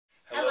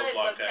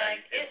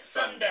It's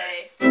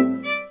Sunday.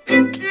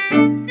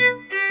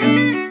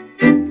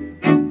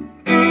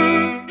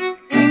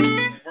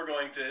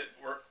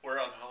 We're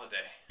on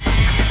holiday. I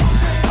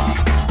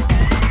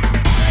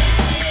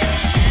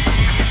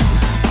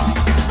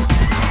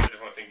just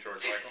want to sing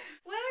George Michael.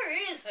 Where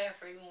is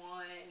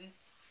everyone?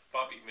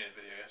 Bobby made a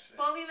video yesterday.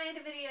 Bobby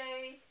made a video,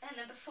 and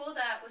then before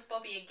that was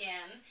Bobby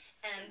again,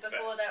 and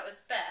before that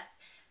was Beth.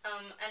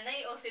 And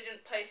they also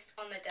didn't post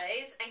on the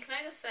days, and can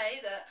I just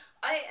say that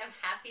I am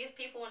happy if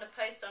people want to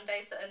post on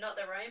days that are not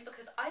their own,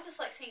 because I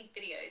just like seeing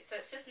videos, so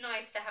it's just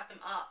nice to have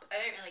them up. I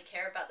don't really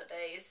care about the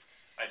days.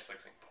 I just like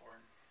seeing porn.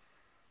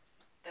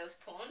 There was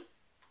porn.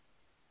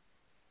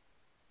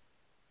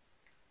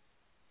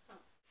 Oh.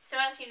 So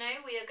as you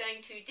know, we are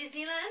going to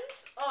Disneyland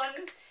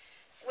on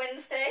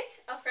Wednesday.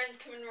 Our friends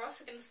Kim and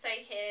Ross are going to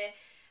stay here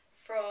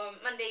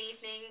from Monday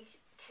evening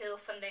till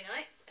Sunday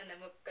night, and then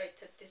we'll go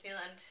to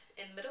Disneyland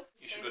in the middle.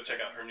 You should go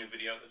check out her new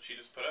video that she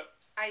just put up.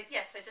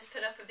 Yes, I just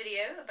put up a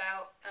video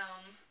about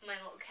my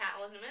little cat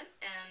ornament,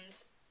 and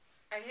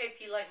I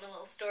hope you like my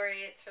little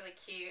story. It's really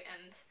cute,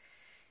 and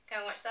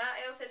go and watch that.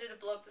 I also did a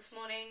blog this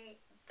morning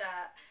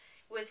that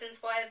was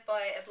inspired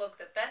by a blog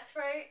that Beth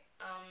wrote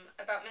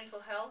about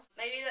mental health.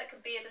 Maybe that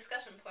could be a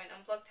discussion point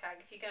on blog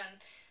tag if you go and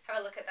have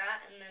a look at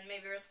that, and then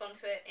maybe respond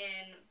to it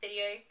in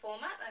video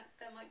format.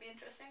 That might be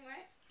interesting,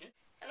 right? Yeah.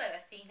 Hello,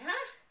 Athena.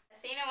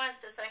 Athena wants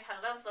to say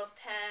hello, vlog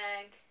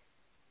tag.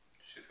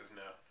 She says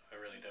no, I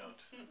really don't.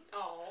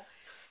 Oh.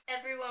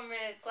 Everyone,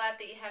 really glad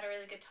that you had a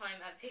really good time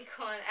at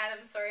VidCon.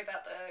 Adam, sorry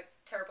about the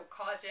terrible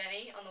car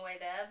journey on the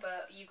way there,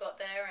 but you got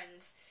there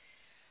and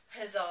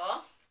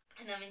huzzah.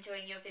 And I'm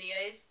enjoying your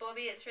videos.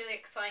 Bobby, it's really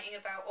exciting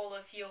about all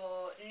of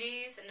your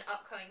news and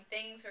upcoming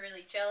things. We're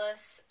really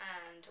jealous,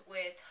 and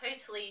we're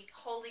totally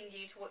holding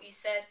you to what you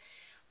said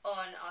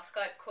on our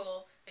Skype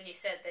call when you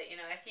said that, you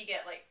know, if you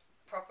get like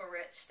proper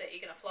rich, that you're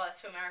gonna fly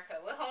us to America.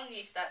 We're holding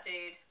you to that,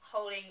 dude.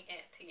 Holding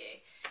it to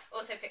you.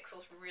 Also,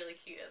 Pixel's really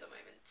cute at the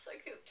moment. So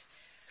cute.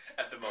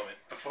 At the moment,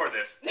 before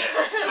this.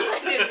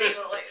 I didn't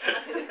mean it like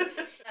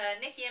that.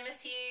 Nikki, I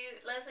miss you.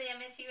 Leslie, I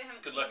miss you. I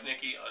haven't Good luck,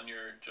 Nikki, on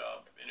your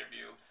job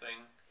interview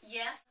thing.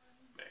 Yes.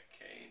 Mary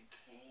Kate.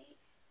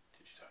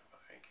 Did you talk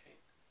about Mary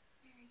Kate?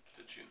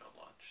 The Juno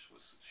launch. She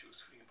was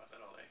tweeting about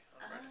that all day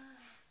on Friday.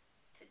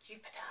 To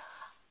Jupiter.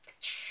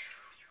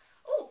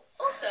 Oh,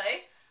 also,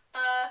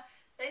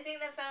 they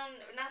think they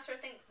found, NASA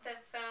thinks they've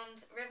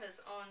found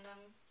rivers on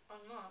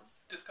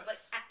Mars. Discuss.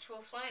 Like actual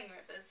flying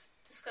rivers.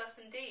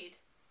 Discuss indeed.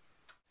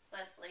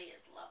 Leslie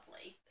is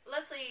lovely.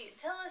 Leslie,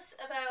 tell us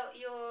about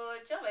your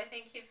job. I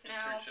think you've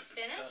now Internship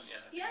finished. Is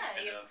done, yeah. I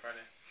ended on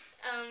Friday.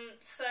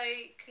 So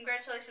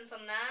congratulations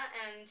on that,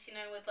 and you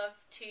know, we'd love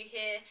to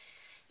hear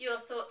your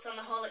thoughts on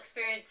the whole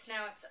experience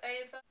now it's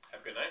over.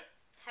 Have a good night.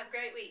 Have a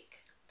great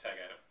week.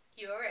 Tag Adam.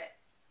 You're it.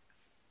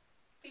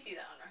 We do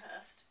that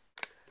unrehearsed.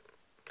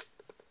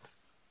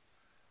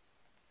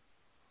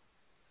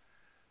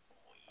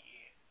 Oh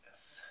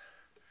yes.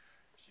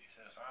 She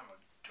says I'm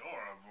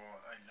adorable.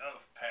 I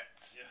love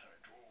pets. Yes, I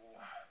do.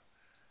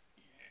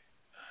 Yeah.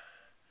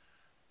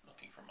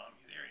 Looking for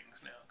mommy's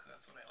earrings now.